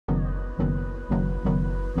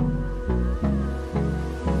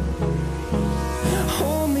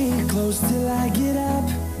close till I get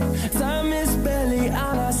up. Time is barely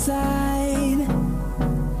on our side.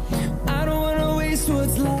 I don't wanna waste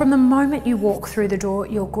what's left. From the moment you walk through the door,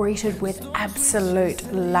 you're greeted with absolute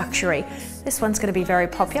luxury. This one's going to be very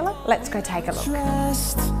popular. Let's go take a look.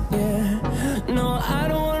 Trust, yeah. No, I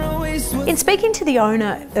don't wanna waste what's In speaking to the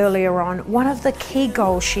owner earlier on, one of the key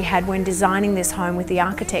goals she had when designing this home with the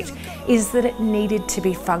architect is that it needed to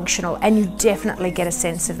be functional, and you definitely get a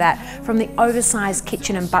sense of that from the oversized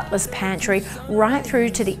kitchen and butler's pantry right through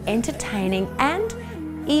to the entertaining and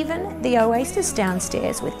even the oasis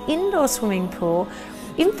downstairs with indoor swimming pool,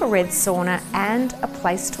 infrared sauna and a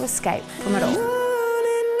place to escape from it all.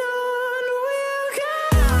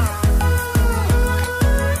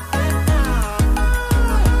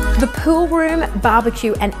 The pool room,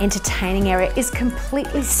 barbecue and entertaining area is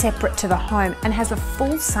completely separate to the home and has a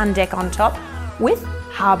full sun deck on top with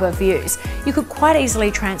harbour views. You could quite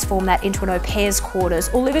easily transform that into an au pair's quarters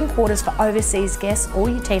or living quarters for overseas guests or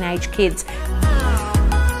your teenage kids.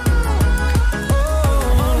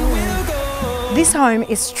 This home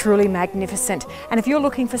is truly magnificent, and if you're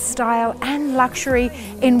looking for style and luxury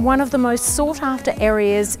in one of the most sought after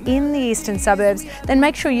areas in the eastern suburbs, then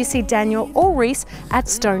make sure you see Daniel or Reece at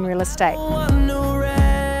Stone Real Estate.